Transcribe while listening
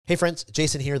Hey friends,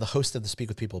 Jason here, the host of the Speak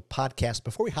with People podcast.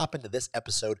 Before we hop into this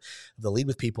episode of the Lead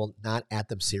with People, Not at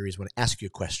Them series, I want to ask you a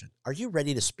question. Are you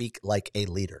ready to speak like a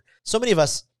leader? So many of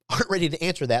us aren't ready to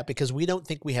answer that because we don't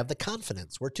think we have the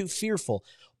confidence. We're too fearful,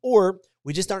 or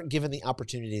we just aren't given the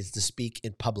opportunities to speak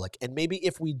in public. And maybe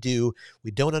if we do,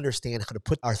 we don't understand how to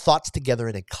put our thoughts together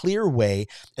in a clear way,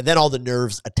 and then all the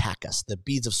nerves attack us, the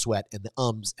beads of sweat and the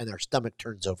ums, and our stomach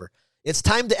turns over. It's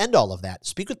time to end all of that.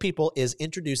 Speak with People is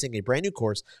introducing a brand new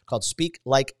course called Speak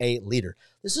Like a Leader.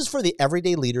 This is for the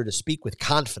everyday leader to speak with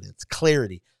confidence,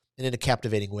 clarity, and in a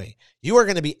captivating way. You are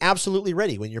going to be absolutely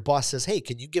ready when your boss says, hey,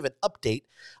 can you give an update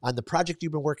on the project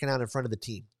you've been working on in front of the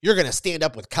team? You're going to stand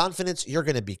up with confidence. You're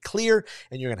going to be clear,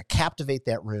 and you're going to captivate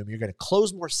that room. You're going to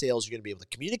close more sales. You're going to be able to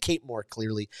communicate more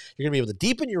clearly. You're going to be able to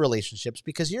deepen your relationships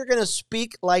because you're going to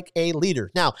speak like a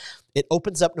leader. Now, it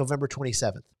opens up November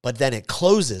 27th, but then it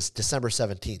closes December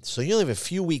 17th. So you only have a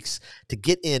few weeks to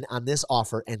get in on this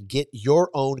offer and get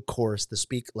your own course, the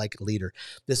Speak Like a Leader.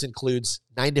 This includes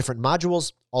 9 different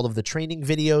modules, all of the training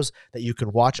videos that you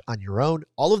can watch on your own,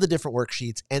 all of the different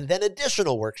worksheets, and then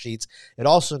additional worksheets. It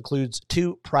also includes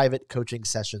 2 private coaching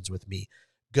sessions with me.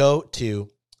 Go to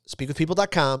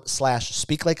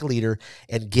speakwithpeople.com/speaklikealeader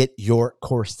and get your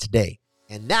course today.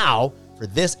 And now for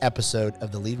this episode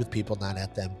of the Lead with People, Not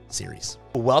at Them series.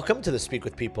 Welcome to the Speak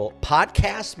with People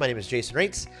podcast. My name is Jason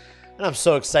Raitz, and I'm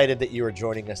so excited that you are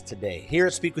joining us today. Here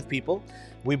at Speak with People,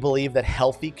 we believe that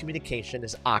healthy communication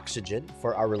is oxygen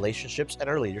for our relationships and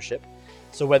our leadership.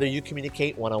 So whether you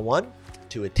communicate one-on-one,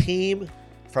 to a team,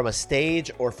 from a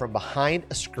stage, or from behind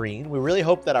a screen, we really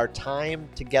hope that our time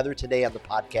together today on the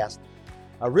podcast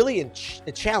really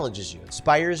it challenges you,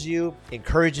 inspires you,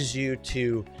 encourages you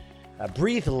to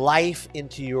breathe life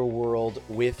into your world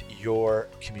with your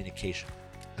communication.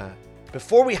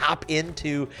 Before we hop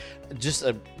into just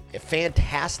a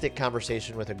fantastic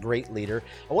conversation with a great leader,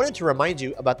 I wanted to remind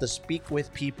you about the Speak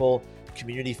with People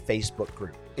community Facebook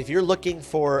group. If you're looking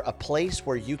for a place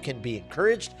where you can be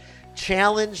encouraged,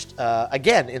 challenged,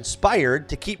 again, inspired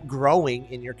to keep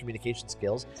growing in your communication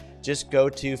skills, just go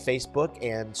to Facebook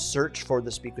and search for the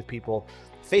Speak with People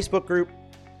Facebook group.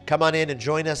 Come on in and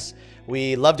join us.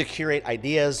 We love to curate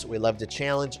ideas. We love to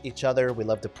challenge each other. We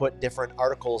love to put different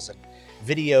articles and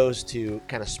videos to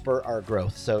kind of spur our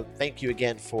growth. So thank you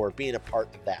again for being a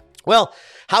part of that. Well,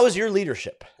 how is your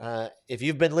leadership? If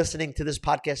you've been listening to this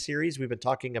podcast series, we've been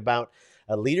talking about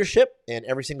leadership, and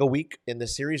every single week in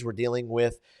this series, we're dealing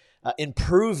with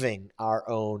improving our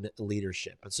own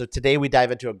leadership. And so today we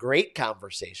dive into a great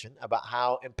conversation about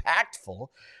how impactful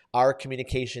our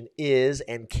communication is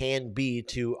and can be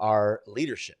to our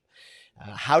leadership.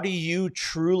 How do you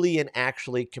truly and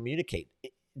actually communicate?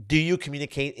 Do you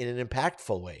communicate in an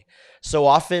impactful way? So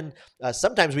often,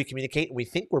 sometimes we communicate and we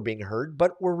think we're being heard,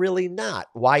 but we're really not.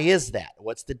 Why is that?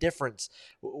 What's the difference?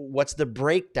 What's the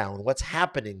breakdown? What's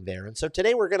happening there? And so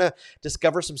today we're going to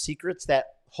discover some secrets that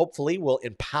hopefully will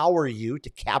empower you to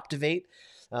captivate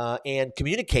and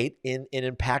communicate in an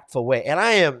impactful way. And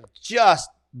I am just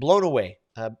blown away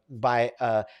by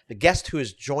the guest who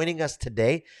is joining us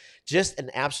today. Just an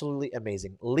absolutely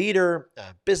amazing leader,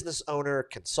 business owner,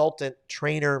 consultant,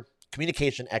 trainer,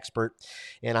 communication expert.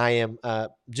 And I am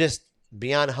just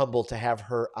beyond humbled to have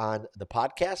her on the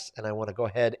podcast. And I want to go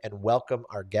ahead and welcome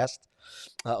our guest,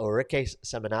 Ulrike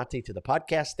Seminati, to the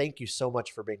podcast. Thank you so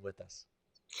much for being with us.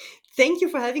 Thank you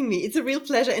for having me. It's a real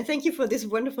pleasure. And thank you for this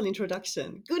wonderful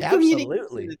introduction. Good Absolutely.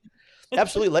 communication.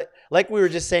 Absolutely. Like we were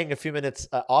just saying a few minutes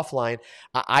offline,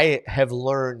 I have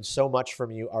learned so much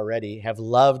from you already, have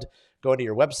loved going to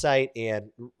your website and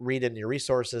reading your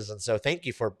resources. And so thank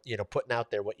you for, putting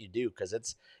out there what you do, because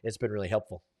it's been really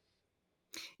helpful.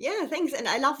 Yeah, thanks. And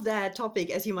I love that topic.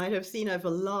 As you might have seen, I have a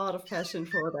lot of passion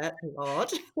for that. A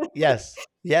lot. Yes. And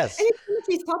Yes. it's one of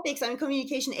these topics on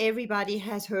communication. Everybody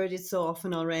has heard it so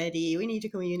often already. We need to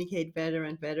communicate better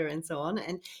and so on.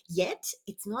 And yet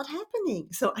it's not happening.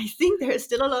 So I think there's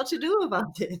still a lot to do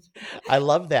about it. I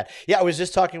love that. Yeah, I was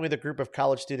just talking with a group of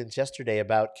college students yesterday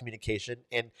about communication,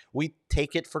 and we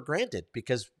take it for granted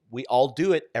because we all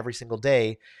do it every single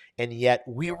day. And yet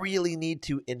we really need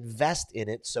to invest in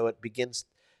it so it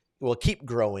will keep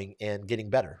growing and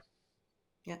getting better.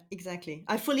 Yeah, exactly.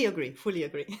 I fully agree.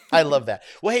 I love that.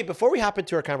 Well, hey, before we hop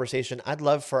into our conversation, I'd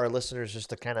love for our listeners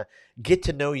just to kind of get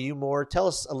to know you more. Tell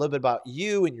us a little bit about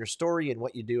you and your story and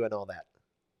what you do and all that.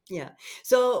 Yeah.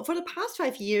 So for the past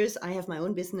 5 years, I have my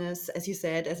own business, as you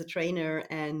said, as a trainer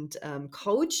and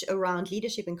coach around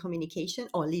leadership and communication,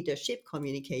 or leadership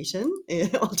communication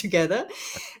altogether.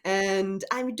 And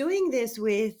I'm doing this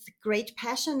with great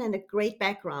passion and a great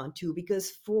background too,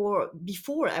 because for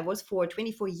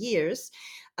 24 years,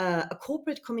 a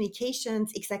corporate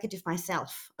communications executive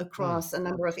myself Mm, across a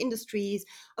number of industries,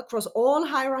 across all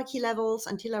hierarchy levels,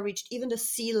 until I reached even the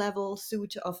C-level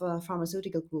suit of a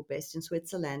pharmaceutical group based in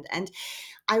Switzerland. And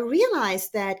I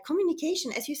realized that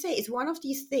communication, as you say, is one of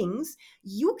these things.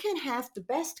 You can have the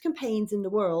best campaigns in the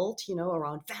world,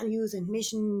 around values and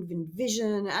mission and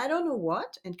vision, I don't know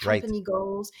what, and right. company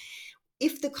goals.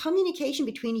 If the communication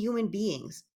between human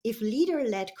beings, if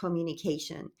leader-led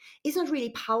communication is not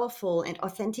really powerful and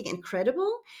authentic and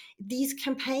credible, these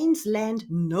campaigns land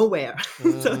nowhere.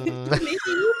 So it's Mm, completely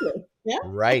useless. Yeah.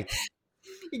 right.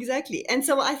 Exactly. And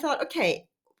so I thought, okay,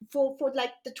 for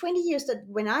like the 20 years that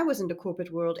when I was in the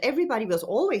corporate world, everybody was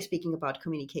always speaking about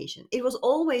communication. It was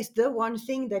always the one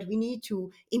thing that we need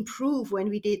to improve when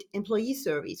we did employee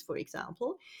surveys, for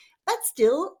example. But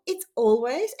still, it's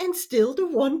always and still the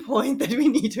one point that we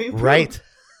need to improve. Right.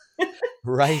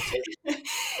 Right.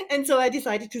 And so I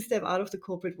decided to step out of the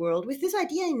corporate world with this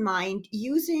idea in mind,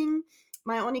 using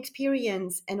my own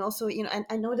experience. And also,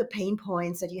 I know the pain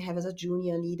points that you have as a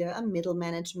junior leader, a middle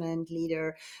management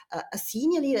leader, a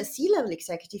senior leader, a C-level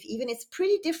executive. Even it's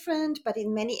pretty different, but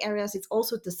in many areas it's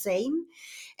also the same.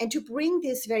 And to bring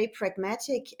this very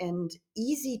pragmatic and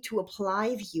easy to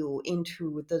apply view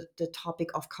into the topic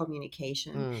of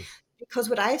communication. Mm, Because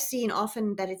what I've seen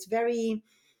often that it's very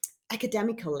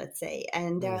academical, let's say,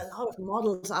 and there mm. are a lot of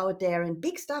models out there and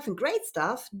big stuff and great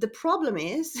stuff. The problem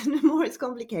is, the more it's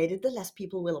complicated, the less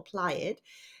people will apply it.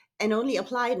 And only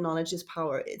applied knowledge is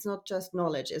power. It's not just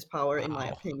knowledge is power, in my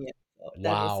Wow. opinion. So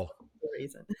that was Wow. the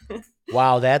reason.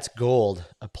 Wow, that's gold.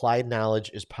 Applied knowledge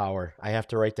is power. I have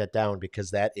to write that down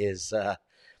because that is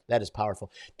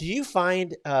powerful. Do you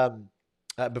find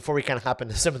before we kind of hop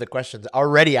into some of the questions, I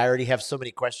already have so many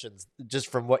questions just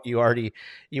from what you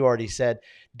already said.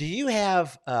 Do you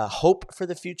have hope for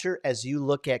the future as you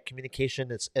look at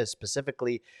communication as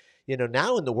specifically,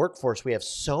 now in the workforce we have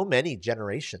so many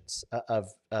generations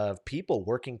of people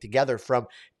working together from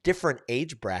different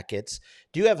age brackets.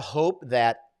 Do you have hope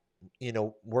that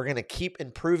we're going to keep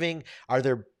improving? Are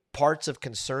there parts of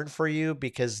concern for you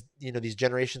because, these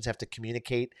generations have to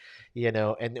communicate,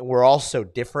 and we're all so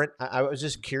different? I was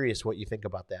just curious what you think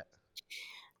about that.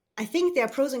 I think there are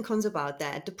pros and cons about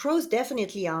that. The pros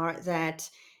definitely are that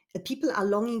people are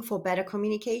longing for better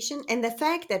communication, and the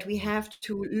fact that we have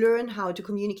to learn how to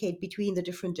communicate between the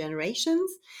different generations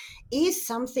is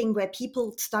something where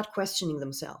people start questioning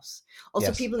themselves. Also,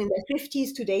 Yes. people in their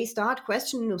 50s today start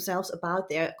questioning themselves about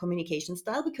their communication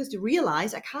style because they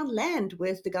realize I can't land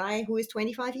with the guy who is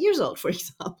 25 years old, for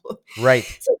example. Right.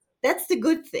 So that's the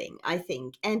good thing, I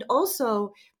think. And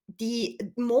also, the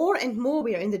more and more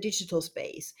we are in the digital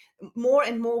space, more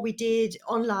and more we did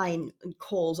online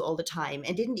calls all the time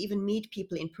and didn't even meet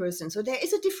people in person. So there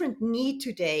is a different need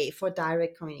today for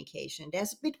direct communication.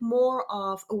 There's a bit more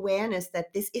of awareness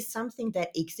that this is something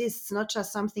that exists, not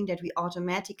just something that we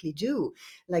automatically do,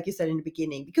 like you said in the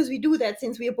beginning, because we do that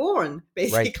since we are born, Right.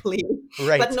 basically, but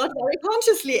Right. not very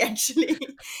consciously, actually.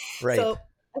 Right. So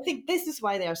I think this is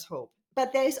why there's hope.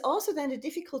 But there is also then the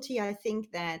difficulty, I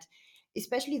think, that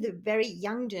especially the very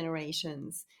young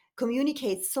generations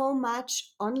communicate so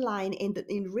much online in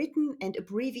written and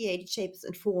abbreviated shapes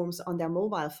and forms on their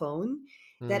mobile phone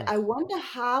that Mm, I wonder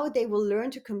how they will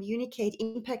learn to communicate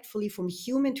impactfully from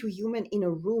human to human in a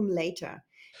room later.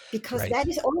 Because right. that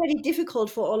is already difficult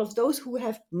for all of those who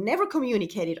have never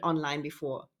communicated online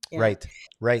before. Yeah. Right.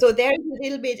 Right. So there is a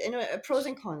little bit, pros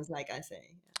and cons, like I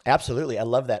say. Absolutely. I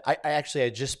love that. I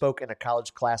just spoke in a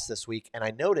college class this week and I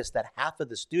noticed that half of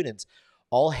the students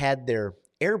all had their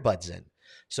earbuds in.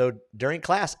 So during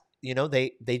class,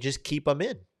 they just keep them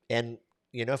in. And,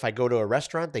 if I go to a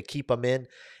restaurant, they keep them in.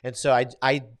 And so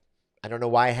I don't know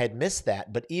why I had missed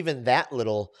that, but even that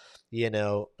little,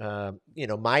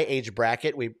 my age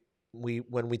bracket, when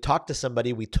we talked to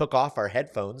somebody, we took off our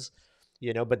headphones,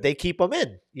 but they keep them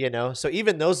in. So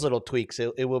even those little tweaks,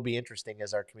 it will be interesting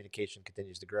as our communication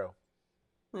continues to grow.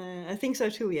 I think so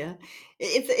too. Yeah,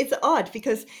 it's odd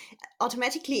because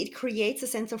automatically it creates a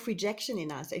sense of rejection in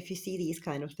us if you see these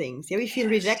kind of things. Yeah, we feel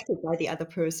Yes. rejected by the other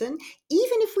person,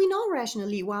 even if we know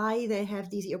rationally why they have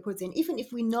these earpods in. Even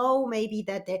if we know maybe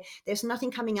that there's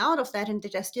nothing coming out of that and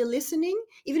that they're still listening.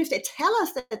 Even if they tell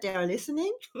us that they are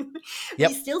listening, we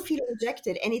Yep. still feel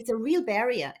rejected, and it's a real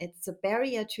barrier. It's a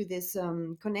barrier to this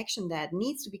connection that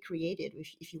needs to be created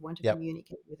if you want to Yep.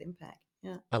 communicate with impact.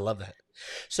 Yeah. I love that.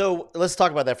 So let's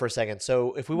talk about that for a second.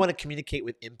 So if we want to communicate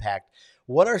with impact,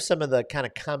 what are some of the kind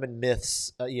of common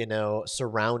myths,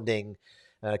 surrounding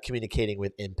communicating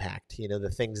with impact?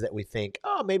 The things that we think,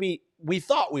 oh, maybe we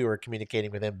thought we were communicating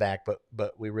with impact,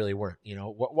 but we really weren't.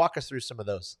 Walk us through some of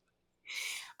those.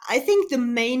 I think the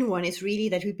main one is really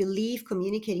that we believe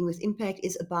communicating with impact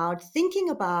is about thinking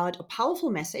about a powerful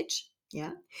message,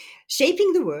 yeah,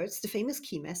 shaping the words, the famous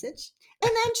key message,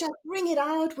 and then just bring it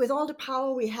out with all the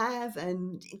power we have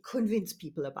and convince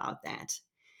people about that.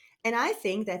 And I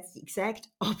think that's the exact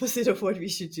opposite of what we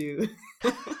should do.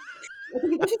 I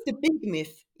think this is the big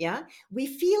myth. Yeah. We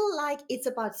feel like it's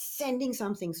about sending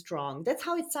something strong. That's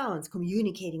how it sounds,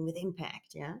 communicating with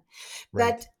impact. Yeah.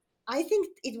 Right. But I think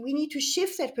we need to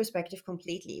shift that perspective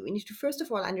completely. We need to, first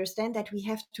of all, understand that we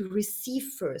have to receive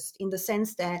first, in the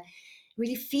sense that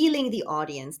really feeling the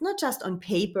audience, not just on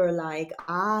paper, like,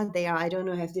 they are, I don't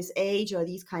know, have this age or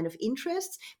these kind of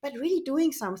interests, but really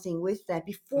doing something with that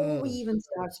before we Mm. even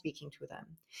start speaking to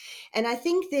them. And I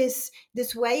think this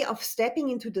way of stepping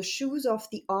into the shoes of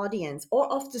the audience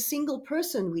or of the single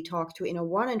person we talk to in a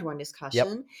one-on-one Yep.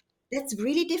 discussion, that's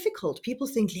really difficult. People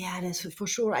think, yeah, that's for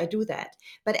sure, I do that.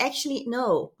 But actually,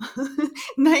 no.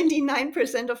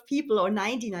 99% of people, or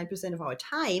 99% of our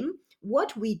time,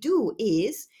 what we do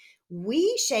is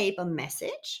we shape a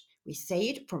message. We say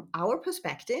it from our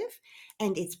perspective,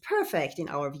 and it's perfect in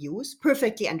our views,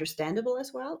 perfectly understandable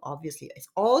as well. Obviously, it's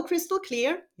all crystal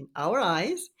clear in our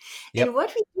eyes. And Yep.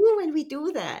 what we do when we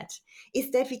do that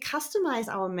is that we customize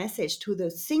our message to the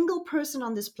single person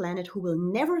on this planet who will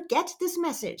never get this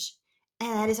message,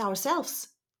 and that is ourselves.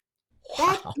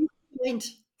 That Wow. is the point.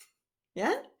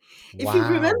 Yeah. If you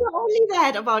remember Wow. only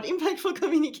that about impactful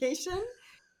communication,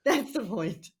 that's the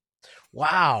point.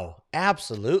 Wow.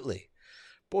 Absolutely.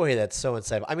 Boy, that's so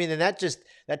insightful. I mean, and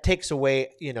that takes away,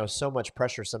 so much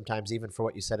pressure sometimes, even for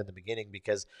what you said in the beginning,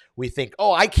 because we think,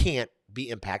 oh, I can't be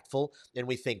impactful, and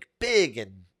we think big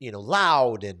and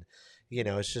loud, and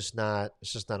it's just not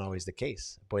always the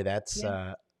case. Boy,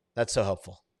 Yeah. that's so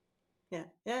helpful. Yeah,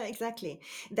 yeah, exactly.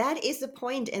 That is the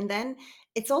point. And then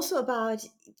it's also about,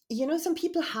 some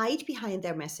people hide behind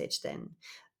their message then,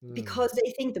 Mm. because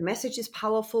they think the message is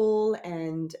powerful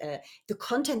and the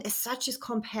content as such is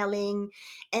compelling,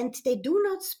 and they do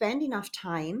not spend enough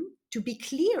time to be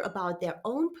clear about their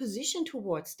own position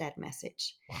towards that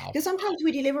message. Wow. Because sometimes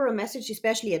we deliver a message,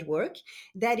 especially at work,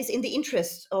 that is in the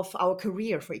interest of our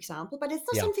career, for example, but it's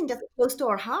not Yeah. something that's close to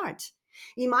our heart.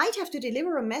 We might have to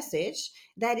deliver a message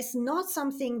that is not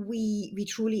something we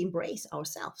truly embrace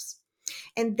ourselves.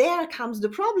 And there comes the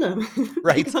problem,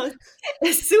 Right. because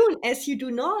as soon as you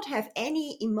do not have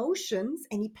any emotions,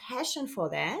 any passion for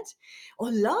that,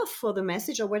 or love for the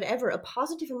message, or whatever, a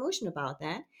positive emotion about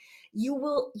that, you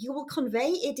will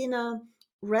convey it in a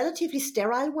relatively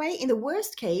sterile way, in the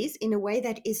worst case in a way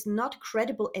that is not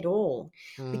credible at all,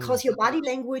 Mm. because your body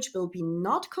language will be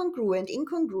not congruent,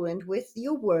 incongruent with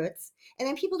your words, and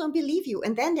then people don't believe you,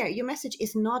 and then your message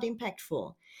is not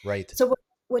impactful. Right. So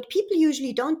what people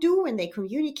usually don't do when they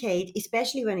communicate,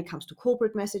 especially when it comes to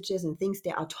corporate messages and things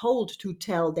they are told to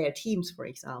tell their teams, for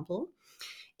example,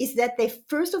 is that they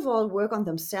first of all work on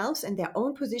themselves and their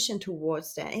own position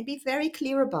towards that, and be very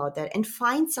clear about that, and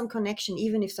find some connection,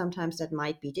 even if sometimes that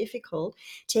might be difficult,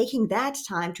 taking that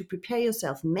time to prepare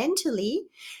yourself mentally.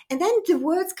 And then the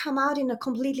words come out in a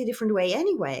completely different way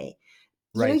anyway.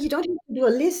 Right. You don't have to do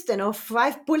a list and of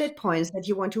 5 bullet points that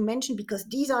you want to mention, because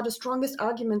these are the strongest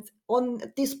arguments on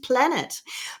this planet.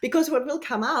 Because what will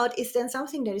come out is then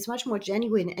something that is much more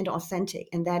genuine and authentic,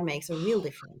 and that makes a real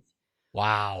difference.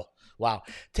 Wow. Wow.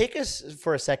 Take us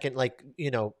for a second. Like,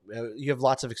 you have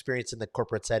lots of experience in the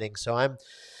corporate setting. So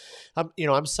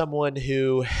I'm someone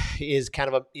who is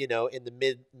kind of in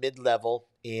the mid level,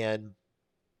 and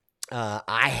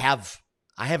I have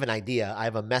an idea. I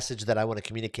have a message that I want to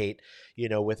communicate,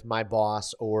 with my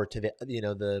boss or to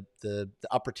the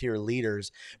upper tier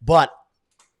leaders. But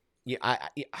yeah,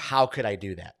 how could I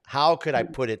do that? How could I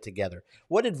put it together?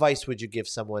 What advice would you give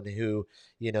someone who,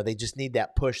 they just need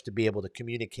that push to be able to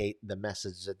communicate the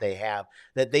message that they have,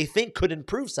 that they think could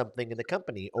improve something in the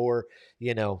company, or,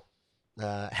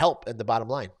 help in the bottom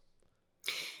line?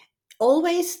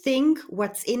 Always think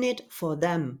what's in it for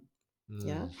them.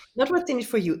 Yeah. Mm. Not what's in it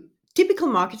for you. Typical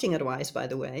marketing advice, by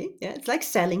the way. Yeah. It's like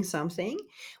selling something.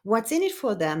 What's in it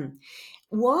for them?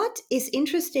 What is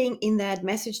interesting in that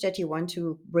message that you want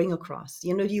to bring across? Do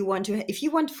you want to, if you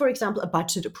want, for example, a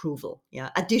budget approval,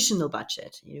 yeah, additional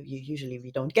budget, usually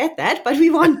we don't get that, but we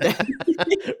want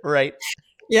that. Right.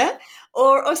 Yeah,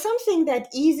 or something that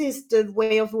eases the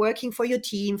way of working for your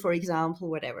team, for example,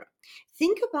 whatever.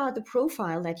 Think about the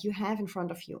profile that you have in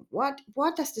front of you. What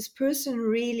does this person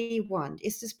really want?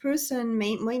 Is this person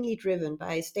mainly driven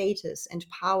by status and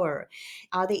power?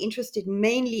 Are they interested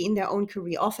mainly in their own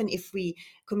career? Often if we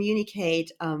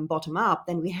communicate bottom up,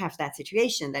 then we have that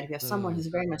situation that we have someone Mm, who's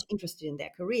very much interested in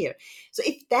their career. So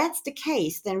if that's the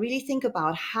case, then really think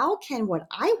about how can what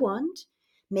I want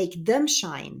make them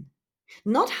shine,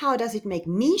 not how does it make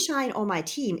me shine or my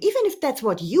team, even if that's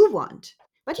what you want.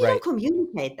 But you don't right.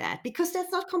 communicate that because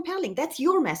that's not compelling. That's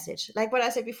your message. Like what I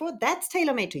said before, that's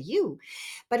tailor made to you.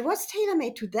 But what's tailor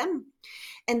made to them?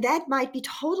 And that might be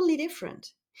totally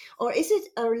different. Or is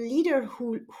it a leader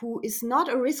who is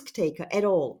not a risk taker at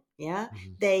all? Yeah,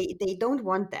 Mhm. they don't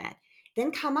want that.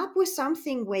 Then come up with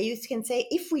something where you can say,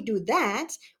 if we do that,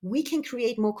 we can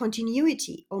create more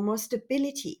continuity or more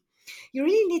stability. You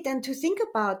really need then to think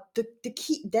about the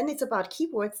key. Then it's about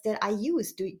keywords that I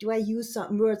use. Do I use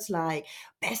some words like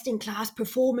best in class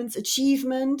performance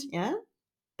achievement? Yeah,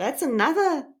 that's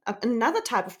another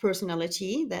type of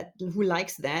personality that who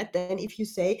likes that. Then if you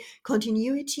say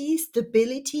continuity,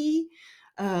 stability,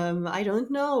 I don't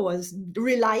know, as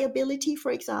reliability,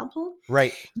 for example,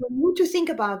 Right. you need to think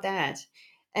about that.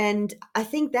 And I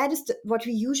think that is what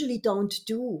we usually don't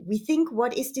do. We think,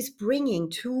 what is this bringing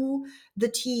to the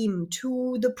team,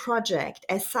 to the project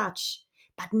as such,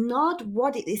 but not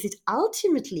what is it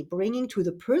ultimately bringing to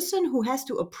the person who has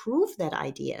to approve that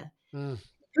idea. Mm,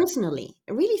 Personally,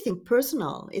 I really think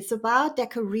personal. It's about their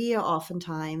career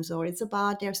oftentimes, or it's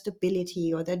about their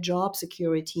stability or their job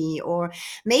security, or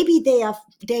maybe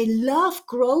they love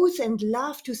growth and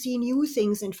love to see new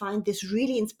things and find this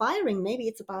really inspiring. Maybe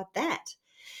it's about that.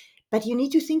 But you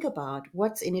need to think about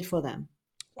what's in it for them.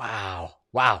 wow.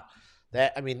 Wow.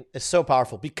 That, I mean, it's so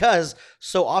powerful because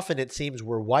so often it seems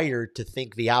we're wired to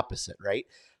think the opposite, right?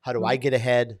 How do I Mhm. get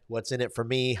ahead? What's in it for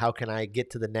me? How can I get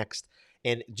to the next?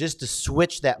 And just to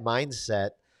switch that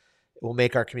mindset will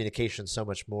make our communication so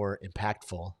much more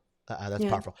impactful. That's Yeah.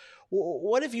 powerful.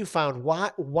 What have you found?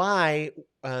 Why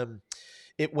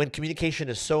it when communication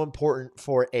is so important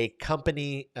for a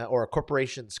company or a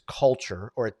corporation's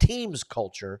culture or a team's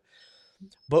culture,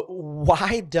 but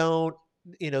why don't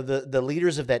the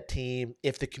leaders of that team,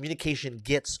 if the communication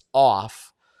gets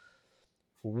off,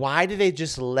 why do they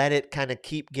just let it kind of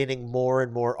keep getting more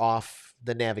and more off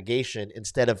the navigation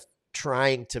instead of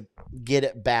trying to get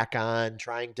it back on,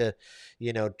 trying to,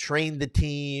 train the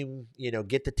team,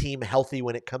 get the team healthy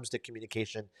when it comes to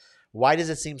communication? Why does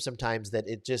it seem sometimes that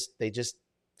they just,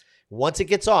 once it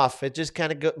gets off, it just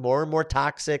kind of go more and more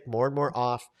toxic, more and more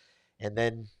off. And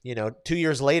then, 2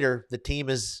 years later, the team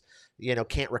is,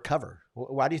 can't recover.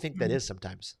 Why do you think that is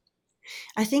sometimes?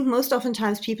 I think most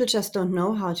oftentimes people just don't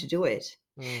know how to do it.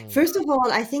 Mm. First of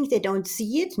all, I think they don't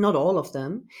see it, not all of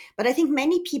them, but I think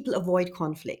many people avoid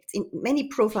conflicts. In many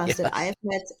profiles that I Yes. have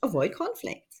met, avoid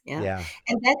conflicts. Yeah. Yeah.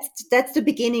 And that's the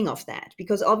beginning of that,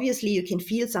 because obviously you can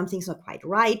feel something's not quite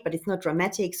right, but it's not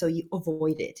dramatic, so you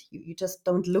avoid it. You just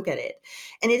don't look at it.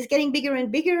 And it's getting bigger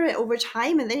and bigger over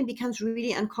time, and then it becomes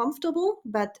really uncomfortable.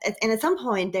 And at some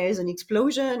point there is an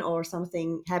explosion or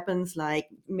something happens, like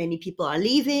many people are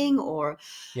leaving, or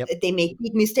Yep. they make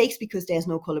big mistakes because there's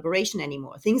no collaboration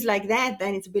anymore, things like that.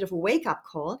 Then it's a bit of a wake-up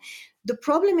call. The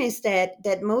problem is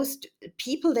that most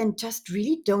people then just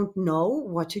really don't know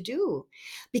what to do,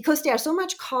 because they are so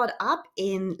much caught up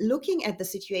in looking at the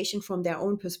situation from their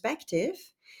own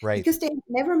perspective, Right. because they've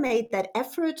never made that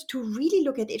effort to really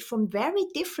look at it from very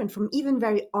different, from even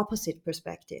very opposite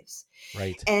perspectives.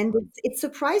 Right. And it's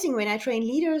surprising when I train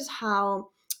leaders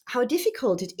how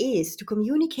difficult it is to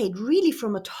communicate really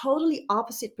from a totally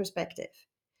opposite perspective.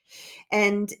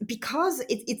 And because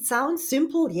it sounds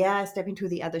simple, yeah, step into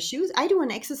the other shoes. I do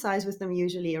an exercise with them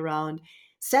usually around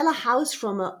sell a house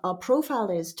from a profile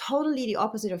that is totally the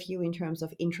opposite of you in terms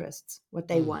of interests, what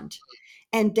they Mm. want.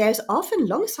 And there's often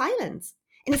long silence.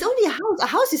 And it's only a house. A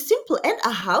house is simple, and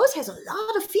a house has a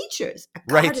lot of features. A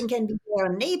Right. garden can be there,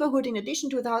 a neighborhood in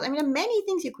addition to the house. I mean, there are many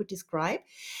things you could describe.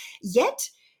 Yet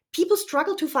people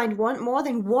struggle to find one more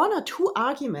than one or two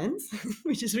arguments,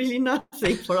 which is really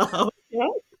nothing for a house. Yeah,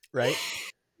 Right.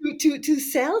 to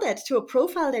sell that to a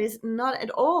profile that is not at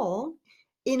all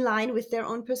in line with their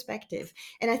own perspective.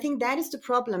 And I think that is the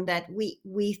problem, that we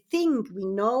think we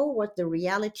know what the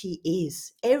reality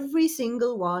is. Every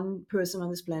single one person on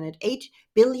this planet, 8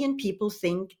 billion people,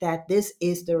 think that this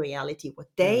is the reality, what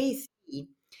Mm. they see.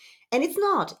 And it's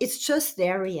not, it's just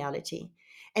their reality.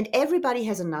 and everybody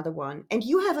has another one, and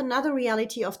you have another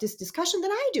reality of this discussion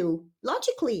than I do.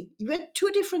 Logically, we're two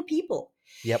different people.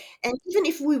 Yep. And even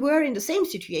if we were in the same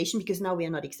situation, because now we are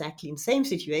not exactly in the same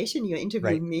situation, you're Right.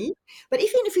 interviewing me, but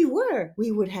even if we were,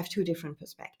 we would have two different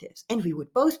perspectives and we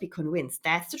would both be convinced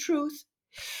that's the truth.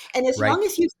 And as long Right.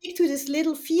 as you stick to this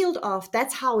little field of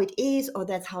that's how it is or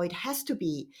that's how it has to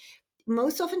be,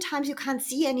 most oftentimes you can't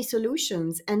see any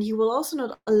solutions, and you will also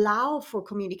not allow for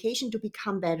communication to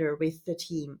become better with the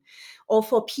team, or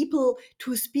for people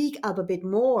to speak up a bit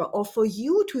more, or for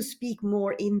you to speak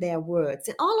more in their words,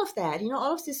 and all of that,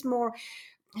 all of this more,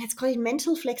 let's call it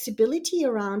mental flexibility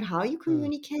around how you Mm.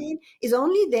 communicate, is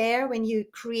only there when you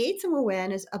create some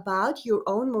awareness about your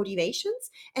own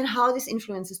motivations and how this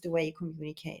influences the way you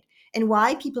communicate, and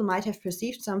why people might have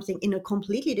perceived something in a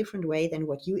completely different way than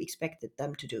what you expected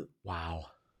them to do. Wow.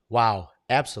 Wow.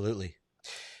 Absolutely.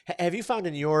 Have you found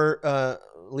in your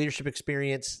leadership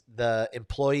experience the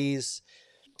employees,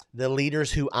 the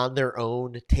leaders who on their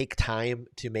own take time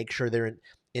to make sure they're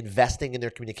investing in their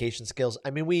communication skills?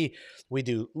 I mean, we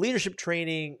do leadership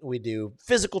training, we do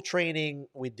physical training,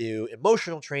 we do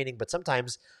emotional training, but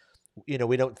sometimes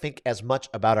we don't think as much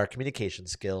about our communication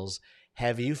skills.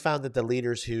 Have you found that the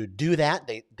leaders who do that,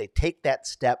 they take that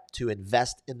step to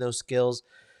invest in those skills,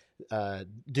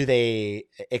 do they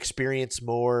experience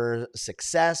more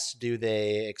success? Do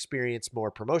they experience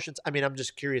more promotions? I mean, I'm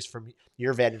just curious from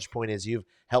your vantage point as you've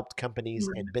helped companies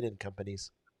and been in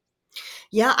companies.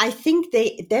 Yeah, I think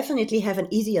they definitely have an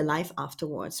easier life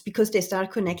afterwards because they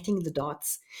start connecting the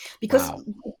dots. Because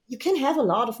Wow. you can have a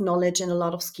lot of knowledge and a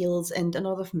lot of skills and a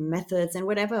lot of methods and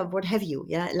whatever, what have you,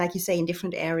 yeah, like you say, in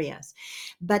different areas.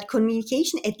 But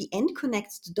communication at the end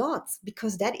connects the dots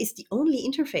because that is the only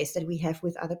interface that we have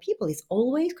with other people. It's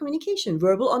always communication,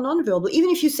 verbal or non-verbal.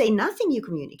 Even if you say nothing, you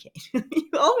communicate. You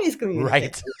always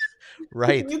communicate. Right.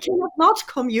 Right. You cannot not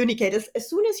communicate. As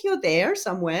soon as you're there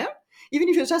somewhere, even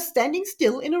if you're just standing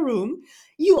still in a room,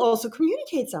 you also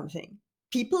communicate something.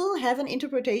 People have an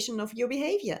interpretation of your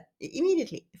behavior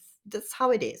immediately. That's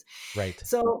how it is. Right.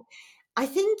 So I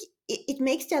think it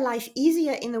makes their life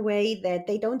easier in a way that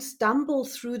they don't stumble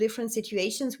through different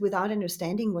situations without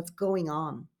understanding what's going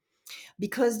on,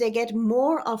 because they get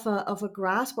more of a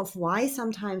grasp of why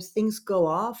sometimes things go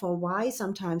off or why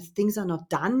sometimes things are not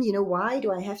done. Why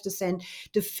do I have to send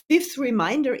the fifth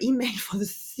reminder email for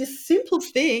this simple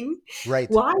thing? Right.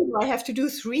 Why do I have to do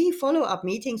 3 follow-up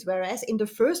meetings, whereas in the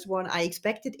first one I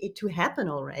expected it to happen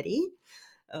already?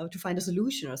 To find a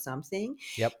solution or something,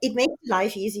 Yep. it makes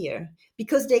life easier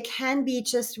because they can be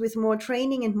just with more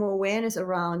training and more awareness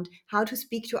around how to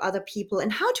speak to other people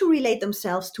and how to relate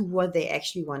themselves to what they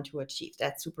actually want to achieve.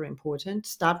 That's super important.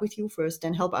 Start with you first,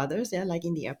 then help others. Yeah, like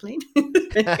in the airplane.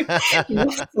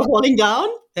 You're falling down,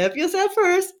 help yourself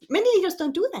first. Many leaders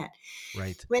don't do that.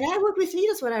 Right. When I work with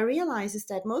leaders, what I realize is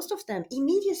that most of them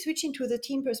immediately switch into the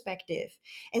team perspective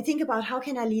and think about how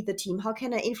can I lead the team? How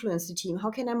can I influence the team? How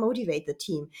can I motivate the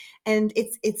team? And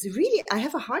it's really, I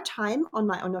have a hard time on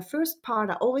the first part.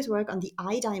 I always work on the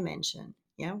I dimension.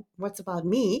 Yeah, what's about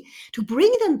me, to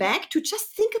bring them back to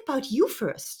just think about you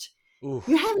first. You Oof.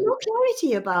 have no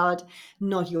clarity about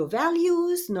not your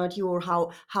values, not your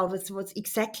how what's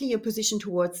exactly your position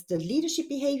towards the leadership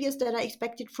behaviors that are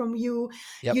expected from you.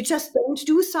 Yep. You just don't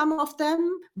do some of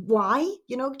them. Why?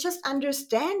 Just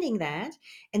understanding that.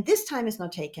 And this time is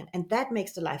not taken. And that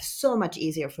makes the life so much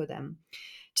easier for them.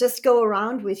 Just go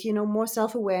around with more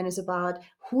self-awareness about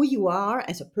who you are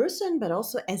as a person, but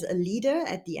also as a leader.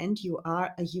 At the end, you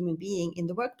are a human being in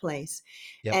the workplace.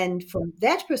 Yep. And from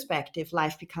that perspective,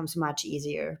 life becomes much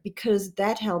easier because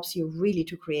that helps you really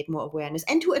to create more awareness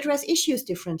and to address issues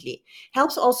differently.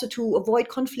 Helps also to avoid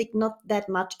conflict not that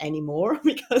much anymore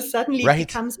because suddenly it Right.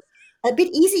 becomes a bit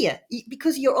easier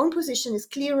because your own position is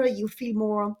clearer. You feel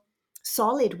more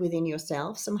solid within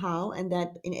yourself somehow, and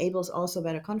that enables also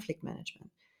better conflict management.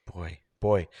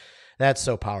 Boy, that's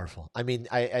so powerful. I mean,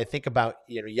 I think about,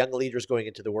 young leaders going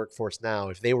into the workforce now,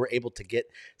 if they were able to get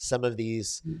some of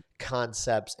these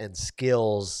concepts and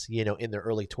skills, in their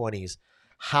early 20s,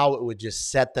 how it would just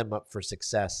set them up for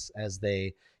success as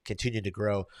they continue to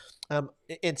grow.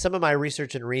 In some of my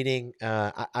research and reading,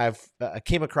 I've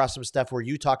came across some stuff where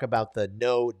you talk about the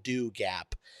no-do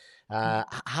gap.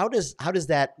 How does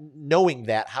that, knowing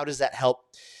that, how does that help,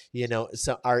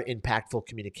 so our impactful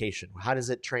communication? How does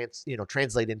it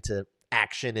translate into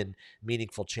action and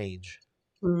meaningful change?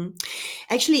 Mm.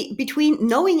 Actually, between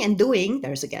knowing and doing,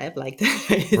 there's a gap, like they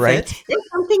said. Right. There's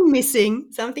something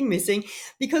missing,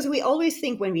 because we always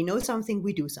think when we know something,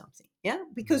 we do something. Yeah,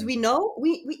 because Mm. we know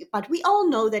but we all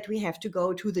know that we have to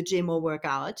go to the gym or work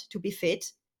out to be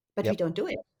fit. but we Yep. don't do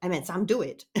it. I mean, some do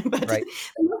it, but Right.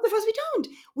 most of us, we don't.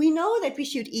 We know that we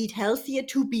should eat healthier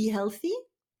to be healthy.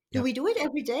 Do Yep. we do it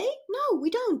every day? No, we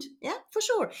don't. Yeah, for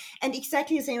sure. And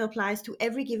exactly the same applies to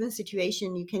every given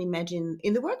situation you can imagine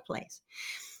in the workplace.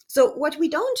 So, what we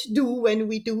don't do when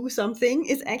we do something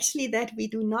is actually that we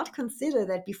do not consider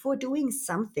that before doing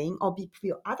something or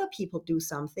before other people do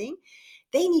something,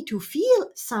 they need to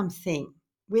feel something.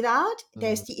 Without, Mm.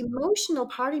 there's the emotional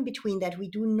part in between that we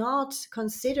do not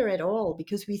consider at all,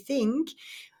 because we think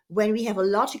when we have a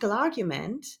logical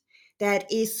argument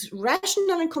that is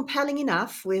rational and compelling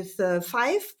enough with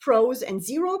 5 pros and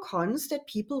 0 cons, that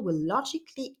people will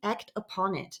logically act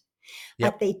upon it.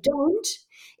 But Yep. they don't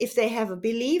if they have a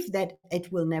belief that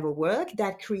it will never work.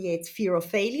 That creates fear of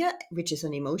failure, which is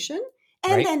an emotion,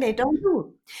 and Right. then they don't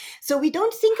do. So we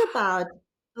don't think about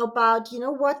what,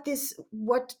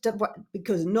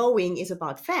 because knowing is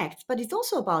about facts, but it's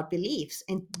also about beliefs,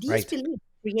 and these Right. beliefs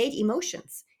create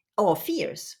emotions or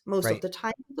fears. Most of Right. the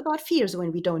time it's about fears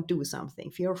when we don't do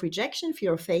something: fear of rejection,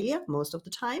 fear of failure, most of the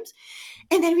times.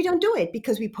 And then we don't do it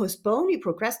because we postpone, we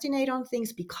procrastinate on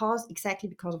things, because exactly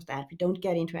because of that we don't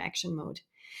get into action mode.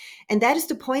 And that is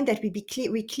the point, that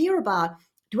we clear about: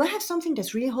 do I have something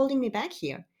that's really holding me back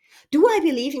here? Do I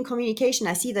believe in communication?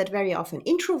 I see that very often.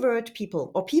 Introvert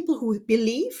people, or people who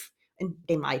believe, and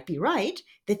they might be right,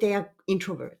 that they are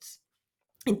introverts.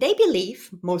 And they believe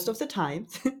most of the time,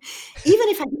 even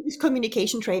if I do this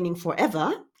communication training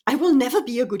forever, I will never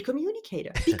be a good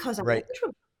communicator because I'm an Right.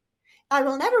 introvert. I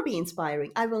will never be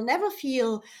inspiring. I will never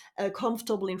feel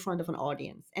comfortable in front of an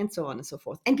audience, and so on and so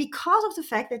forth. And because of the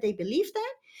fact that they believe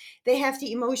that, they have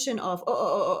the emotion of,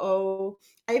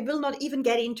 I will not even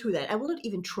get into that. I will not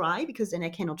even try, because then I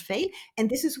cannot fail. And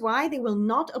this is why they will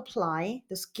not apply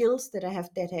the skills that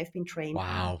have been trained on.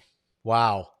 Wow.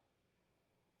 Wow.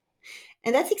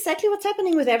 And that's exactly what's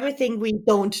happening with everything we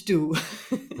don't do.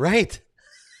 Right.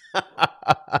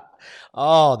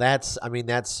 Oh, I mean,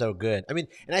 that's so good. I mean,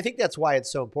 and I think that's why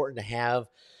it's so important to have,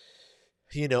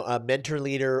 a mentor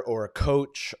leader or a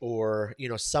coach or,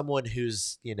 someone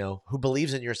who's, who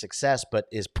believes in your success, but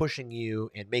is pushing you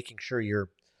and making sure you're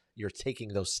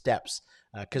taking those steps.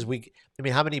 Cause I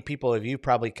mean, how many people have you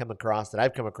probably come across, that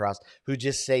I've come across, who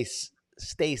just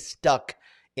stay stuck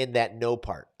in that no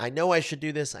part? I know I should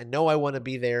do this. I know I want to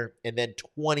be there. And then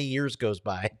 20 years goes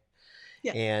by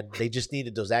Yeah. and they just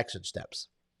needed those action steps.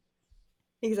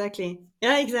 Exactly.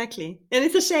 Yeah, exactly. And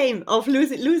it's a shame of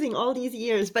losing all these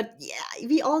years. But yeah,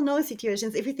 we all know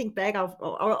situations. If we think back of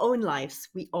our own lives,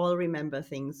 we all remember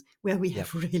things where we Yep.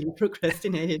 have really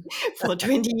procrastinated for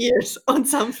 20 years on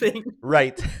something.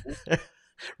 Right.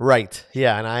 Right.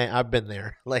 Yeah. And I've been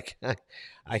there. Like,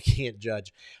 I can't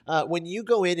judge. When you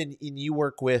go in and you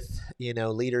work with,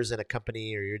 leaders in a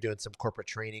company, or you're doing some corporate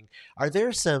training, are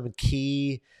there some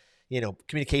key,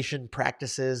 communication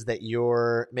practices that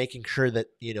you're making sure that,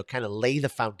 kind of lay the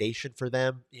foundation for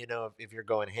them? If you're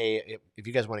going, hey, if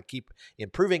you guys want to keep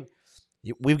improving,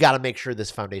 we've got to make sure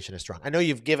this foundation is strong. I know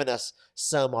you've given us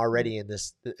some already in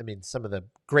this. I mean, some of the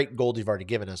great gold you've already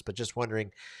given us, but just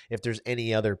wondering if there's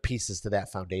any other pieces to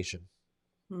that foundation.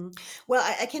 Mm. Well,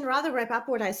 I can rather wrap up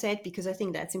what I said, because I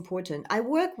think that's important. I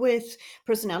work with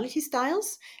personality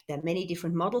styles. There are many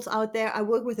different models out there. I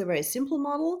work with a very simple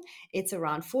model. It's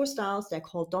around 4 styles. They're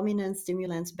called dominance,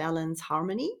 stimulance, balance,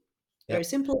 harmony. Very Yep.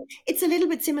 simple. It's a little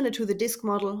bit similar to the DISC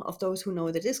model, of those who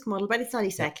know the DISC model, but it's not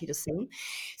Yep. exactly the same.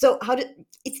 So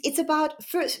it's about,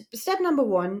 first step number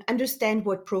one: understand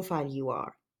what profile you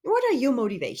are. What are your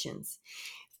motivations?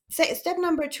 Step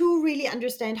number two: really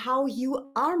understand how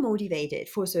you are motivated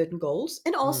for certain goals,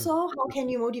 and Mm. also how can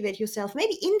you motivate yourself,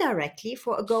 maybe indirectly,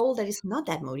 for a goal that is not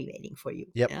that motivating for you.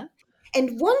 Yep. Yeah.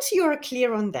 And once you are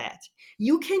clear on that,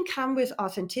 you can come with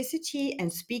authenticity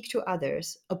and speak to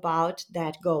others about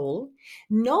that goal,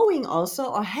 knowing also,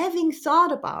 or having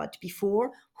thought about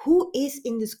before, who is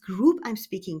in this group I'm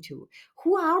speaking to?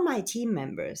 Who are my team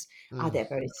members? Are Mm. they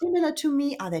very similar to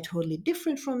me? Are they totally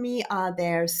different from me? Are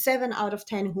there 7 out of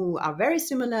 10 who are very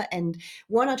similar, and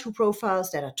 1 or 2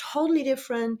 profiles that are totally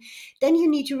different? Then you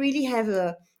need to really have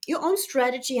your own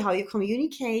strategy, how you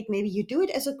communicate. Maybe you do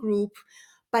it as a group,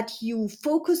 but you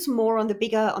focus more on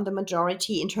the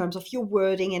majority in terms of your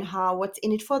wording and what's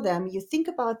in it for them. You think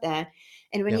about that.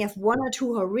 And when you Yep. have 1 or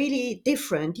 2 who are really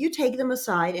different, you take them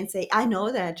aside and say, I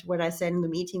know that what I said in the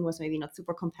meeting was maybe not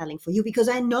super compelling for you, because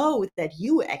I know that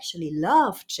you actually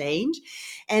love change.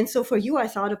 And so for you, I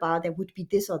thought about there would be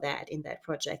this or that in that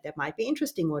project that might be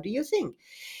interesting. What do you think?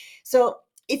 So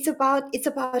it's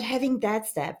about having that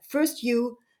step. First,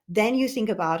 you Then you think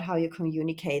about how you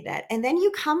communicate that. And then you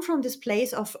come from this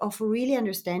place of really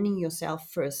understanding yourself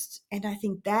first. And I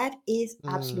think that is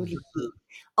Mm, absolutely key.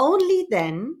 Only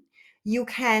then you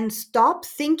can stop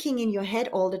thinking in your head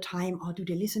all the time, oh, do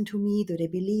they listen to me? Do they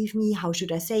believe me? How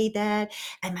should I say that?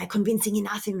 Am I convincing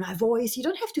enough in my voice? You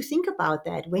don't have to think about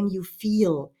that when you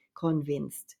feel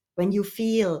convinced. When you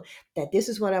feel that this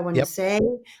is what I want to yep. say,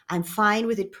 I'm fine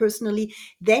with it personally,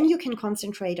 then you can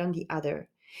concentrate on the other.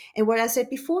 And what I said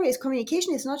before is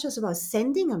communication is not just about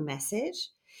sending a message,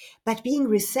 but being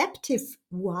receptive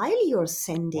while you're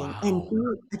sending and Wow.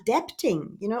 being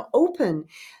adapting, open,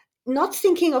 not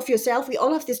thinking of yourself. We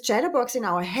all have this chatterbox in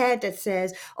our head that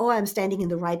says, oh, I'm standing in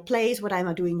the right place. What am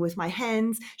I doing with my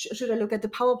hands? Should I look at the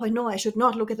PowerPoint? No, I should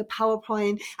not look at the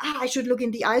PowerPoint. I should look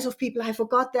in the eyes of people. I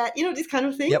forgot that, these kind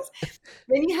of things. Yep.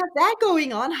 When you have that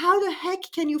going on, how the heck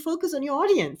can you focus on your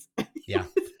audience? Yeah.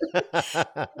 They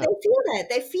feel that.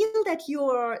 They feel that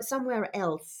you're somewhere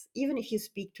else, even if you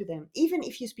speak to them, even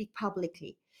if you speak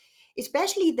publicly.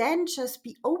 Especially then, just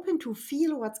be open to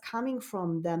feel what's coming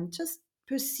from them, just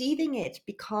perceiving it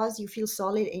because you feel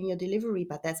solid in your delivery.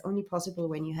 But that's only possible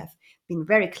when you have been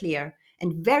very clear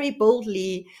and very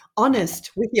boldly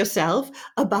honest with yourself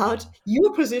about Wow.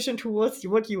 your position towards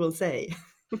what you will say.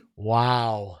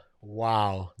 Wow.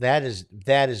 Wow. That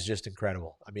is just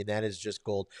incredible. I mean, that is just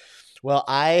gold. Well,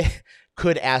 I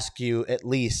could ask you at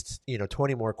least,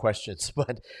 20 more questions,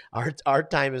 but our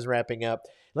time is wrapping up.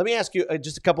 Let me ask you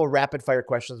just a couple of rapid fire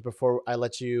questions before I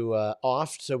let you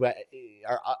off so that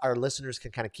our listeners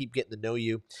can kind of keep getting to know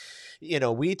you.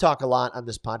 We talk a lot on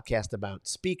this podcast about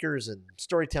speakers and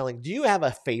storytelling. Do you have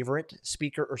a favorite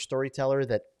speaker or storyteller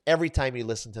that every time you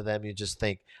listen to them, you just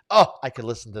think, oh, I could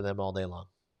listen to them all day long?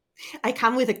 I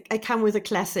come with a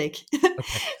classic.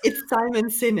 Okay. It's Simon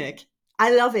Sinek.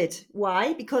 I love it.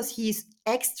 Why? Because he's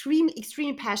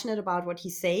extremely passionate about what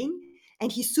he's saying,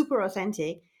 and he's super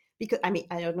authentic. Because I mean,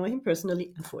 I don't know him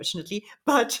personally, unfortunately,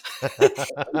 but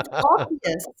it's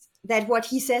obvious that what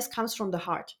he says comes from the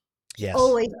heart. He Yes.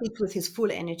 always speaks with his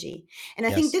full energy. And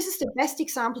I think Yes. this is the best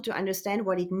example to understand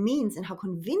what it means and how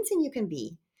convincing you can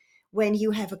be when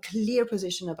you have a clear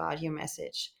position about your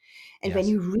message and when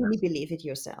Yes. you really believe it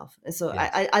yourself. So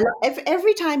Yes. I love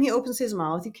every time he opens his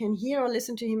mouth, you can hear or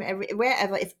listen to him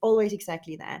wherever. It's always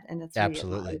exactly that. And that's really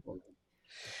Absolutely. admirable.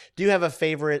 Do you have a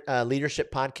favorite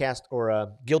leadership podcast or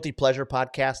a guilty pleasure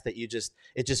podcast that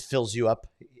it just fills you up?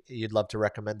 You'd love to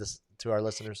recommend this to our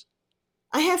listeners?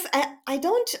 I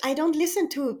don't listen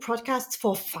to podcasts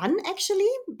for fun actually,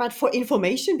 but for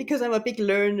information because I'm a big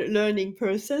learning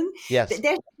person. Yes.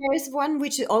 There is one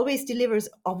which always delivers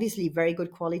obviously very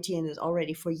good quality and is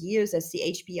already for years as the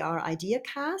HBR Idea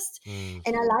Cast. Mm,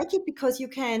 And I like it because you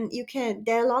can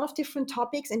there are a lot of different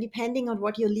topics, and depending on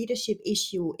what your leadership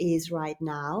issue is right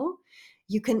now,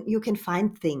 you can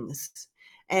find things.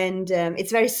 And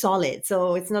it's very solid,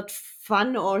 so it's not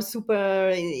fun or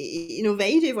super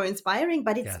innovative or inspiring,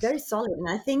 but it's yes. very solid. And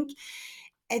I think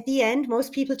at the end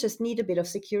most people just need a bit of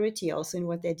security also in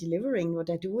what they're delivering, what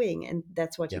they're doing, and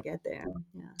that's what you Yep. get there.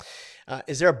 Yeah.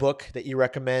 Is there a book that you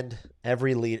recommend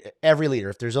every leader?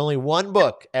 If there's only one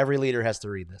book, every leader has to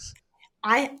read this.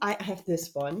 I have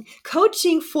this one,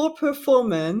 Coaching for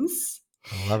Performance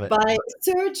I love it. by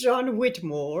Sir John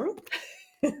Whitmore.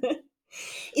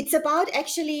 It's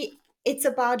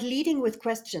about leading with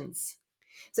questions.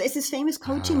 So it's this famous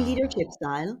coaching Ah, leadership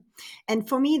style. And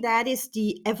for me, that is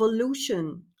the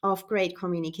evolution of great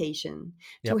communication,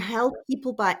 to yep. help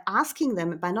people by asking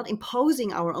them, by not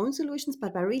imposing our own solutions,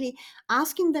 but by really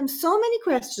asking them so many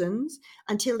questions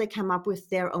until they come up with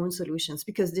their own solutions,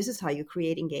 because this is how you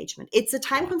create engagement. It's a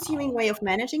time consuming Wow. way of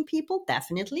managing people,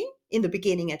 definitely, in the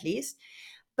beginning at least.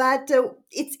 But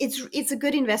it's a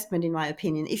good investment in my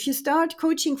opinion. If you start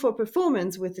coaching for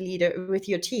performance with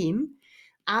your team,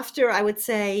 after I would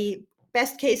say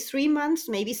best case 3 months,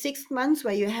 maybe 6 months,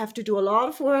 where you have to do a lot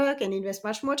of work and invest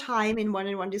much more time in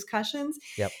one-on-one discussions,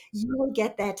 Yep. you will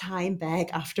get that time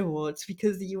back afterwards,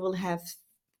 because you will have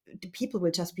the people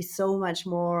will just be so much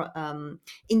more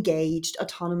engaged,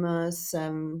 autonomous,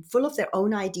 full of their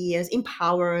own ideas,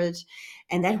 empowered,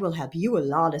 and that will help you a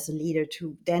lot as a leader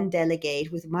to then delegate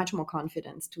with much more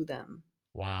confidence to them.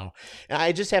 Wow.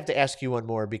 I just have to ask you one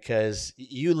more because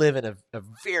you live in a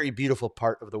very beautiful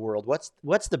part of the world.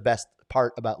 What's the best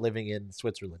part about living in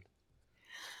Switzerland?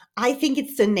 I think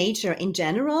it's the nature in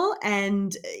general.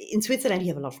 And in Switzerland, you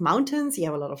have a lot of mountains, you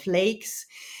have a lot of lakes,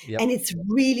 Yep. and it's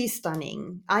really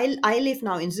stunning. I live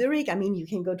now in Zurich. I mean, you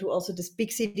can go to also the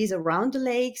big cities around the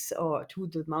lakes or to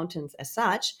the mountains as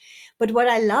such. But what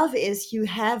I love is you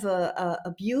have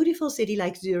a beautiful city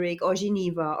like Zurich or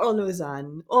Geneva or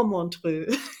Lausanne or Montreux.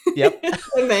 Yep.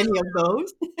 There are many of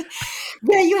those,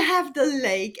 where you have the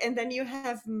lake and then you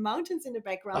have mountains in the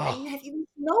background and you Oh, have even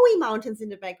snowy mountains in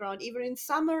the background, even in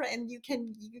summer, and you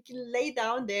can lay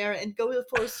down there and go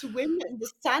for a swim in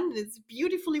the sun. It's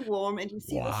beautifully warm and you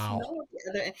see the wow. snow at the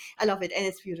other end. I love it and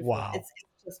it's beautiful. Wow. It's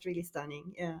just really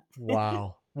stunning. Yeah.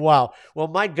 Wow. Wow. Well,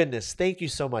 my goodness, thank you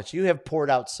so much. You have poured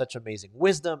out such amazing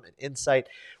wisdom and insight.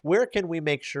 Where can we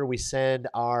make sure we send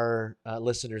our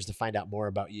listeners to find out more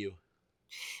about you?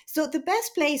 So the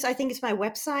best place I think is my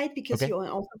website, because Okay. you'll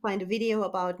also find a video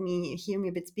about me, hear me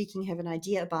a bit speaking, have an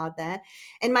idea about that.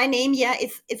 And my name, yeah,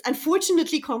 it's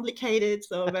unfortunately complicated.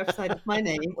 So website is my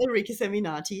name,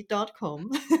 ulrikeseminati.com.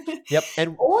 Yep.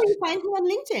 And Or you find me on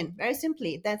LinkedIn, very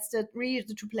simply. That's really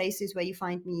the two places where you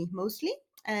find me mostly.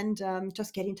 And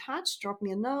just get in touch, drop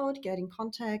me a note, get in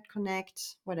contact,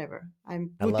 connect, whatever. I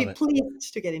I would be love it.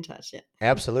 pleased to get in touch. Yeah.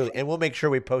 Absolutely. And we'll make sure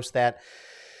we post that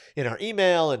in our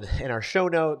email and in our show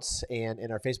notes and in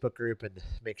our Facebook group, and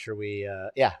make sure we,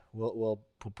 we'll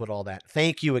put all that.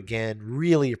 Thank you again.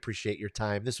 Really appreciate your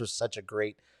time. This was such a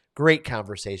great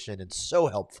conversation and so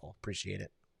helpful. Appreciate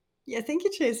it. Yeah, thank you,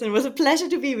 Jason. It was a pleasure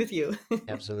to be with you.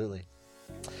 Absolutely.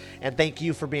 And thank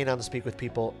you for being on the Speak with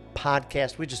People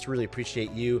podcast. We just really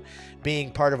appreciate you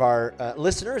being part of our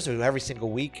listeners who every single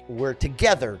week we're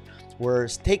together. We're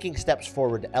taking steps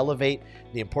forward to elevate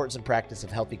the importance and practice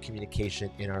of healthy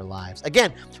communication in our lives.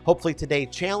 Again, hopefully today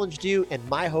challenged you, and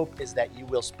my hope is that you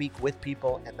will speak with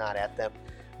people and not at them.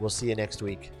 We'll see you next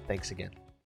week. Thanks again.